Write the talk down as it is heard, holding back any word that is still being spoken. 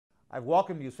I've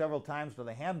welcomed you several times to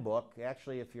the handbook.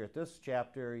 Actually, if you're at this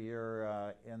chapter,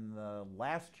 you're in the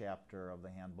last chapter of the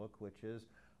handbook, which is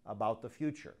about the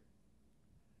future.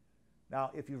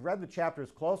 Now, if you've read the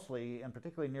chapters closely, and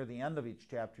particularly near the end of each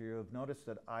chapter, you've noticed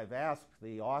that I've asked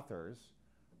the authors,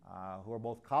 who are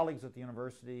both colleagues at the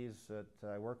universities that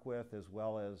I work with, as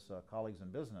well as colleagues in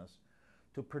business,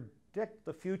 to predict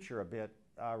the future a bit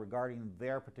regarding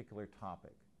their particular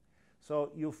topic.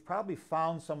 So you've probably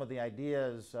found some of the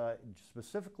ideas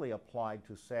specifically applied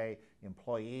to, say,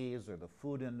 employees or the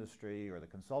food industry or the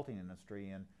consulting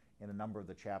industry in a number of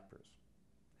the chapters.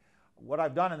 What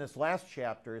I've done in this last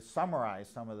chapter is summarize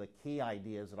some of the key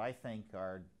ideas that I think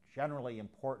are generally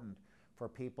important for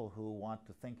people who want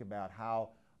to think about how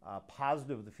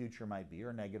positive the future might be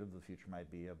or negative the future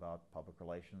might be about public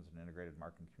relations and integrated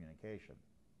marketing communication.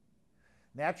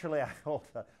 Naturally, I hold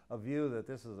a view that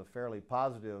this is a fairly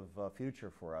positive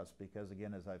future for us because,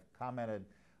 again, as I've commented,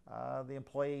 the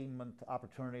employment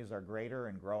opportunities are greater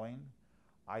and growing.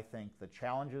 I think the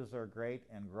challenges are great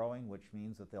and growing, which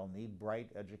means that they'll need bright,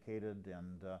 educated,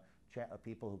 and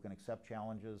people who can accept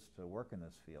challenges to work in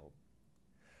this field.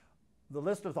 The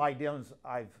list of ideas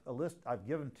I've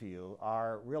given to you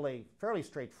are really fairly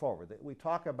straightforward. We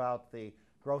talk about the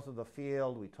growth of the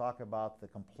field, we talk about the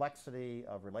complexity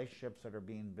of relationships that are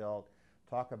being built,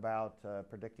 talk about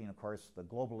predicting, of course, the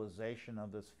globalization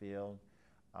of this field,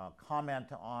 comment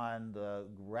on the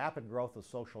rapid growth of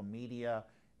social media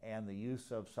and the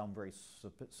use of some very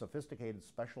sophisticated,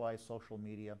 specialized social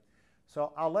media.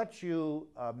 So I'll let you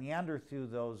meander through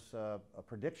those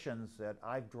predictions that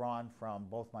I've drawn from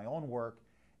both my own work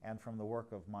and from the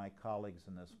work of my colleagues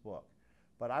in this book.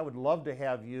 But I would love to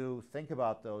have you think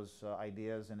about those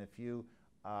ideas, and if you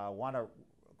want to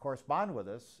correspond with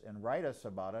us and write us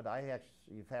about it,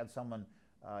 you've had someone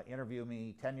interview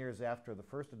me 10 years after the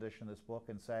first edition of this book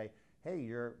and say, hey,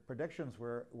 your predictions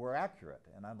were accurate,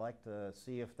 and I'd like to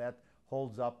see if that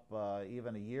holds up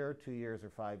even a year, 2 years, or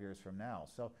 5 years from now.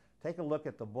 So take a look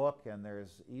at the book, and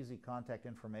there's easy contact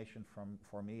information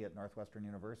for me at Northwestern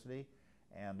University,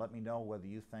 and let me know whether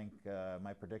you think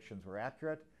my predictions were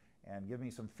accurate, and give me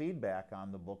some feedback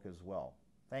on the book as well.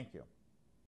 Thank you.